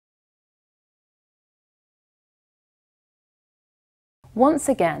Once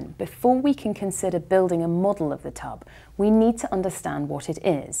again, before we can consider building a model of the tub, we need to understand what it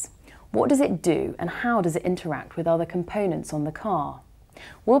is. What does it do and how does it interact with other components on the car?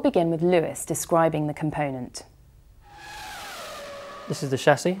 We'll begin with Lewis describing the component. This is the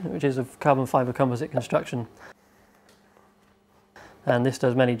chassis, which is of carbon fibre composite construction. And this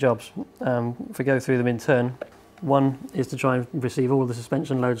does many jobs. If we go through them in turn, one is to try and receive all the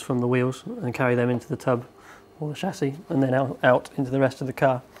suspension loads from the wheels and carry them into the tub or the chassis and then out into the rest of the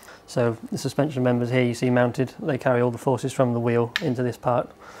car. So the suspension members here you see mounted, they carry all the forces from the wheel into this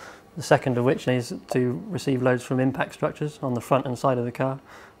part. The second of which is to receive loads from impact structures on the front and side of the car.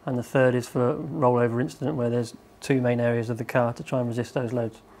 And the third is for rollover incident, where there's two main areas of the car to try and resist those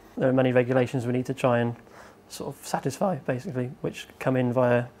loads. There are many regulations we need to try and sort of satisfy, basically, which come in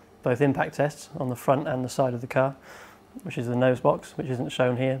via both impact tests on the front and the side of the car, which is the nose box, which isn't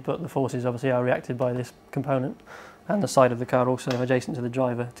shown here, but the forces obviously are reacted by this component, and the side of the car also adjacent to the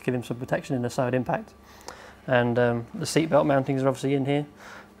driver to give him some protection in a side impact. And the seatbelt mountings are obviously in here,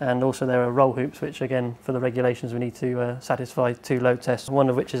 and also there are roll hoops, which again, for the regulations, we need to satisfy two load tests, one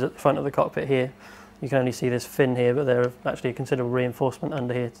of which is at the front of the cockpit here. You can only see this fin here, but there are actually a considerable reinforcement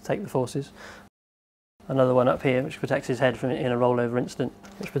under here to take the forces. Another one up here which protects his head from in a rollover incident,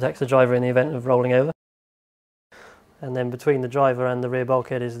 which protects the driver in the event of rolling over. And then between the driver and the rear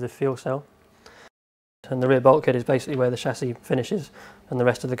bulkhead is the fuel cell. And the rear bulkhead is basically where the chassis finishes and the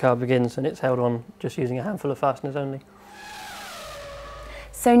rest of the car begins, and it's held on just using a handful of fasteners only.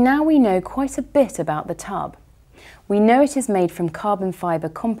 So now we know quite a bit about the tub. We know it is made from carbon fibre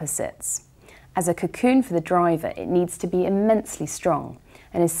composites. As a cocoon for the driver, it needs to be immensely strong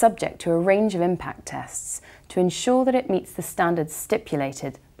and is subject to a range of impact tests to ensure that it meets the standards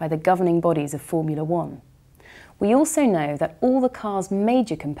stipulated by the governing bodies of Formula One. We also know that all the car's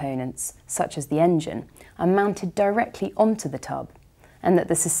major components, such as the engine, are mounted directly onto the tub, and that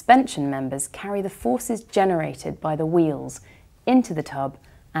the suspension members carry the forces generated by the wheels into the tub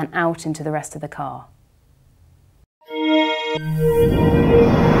and out into the rest of the car.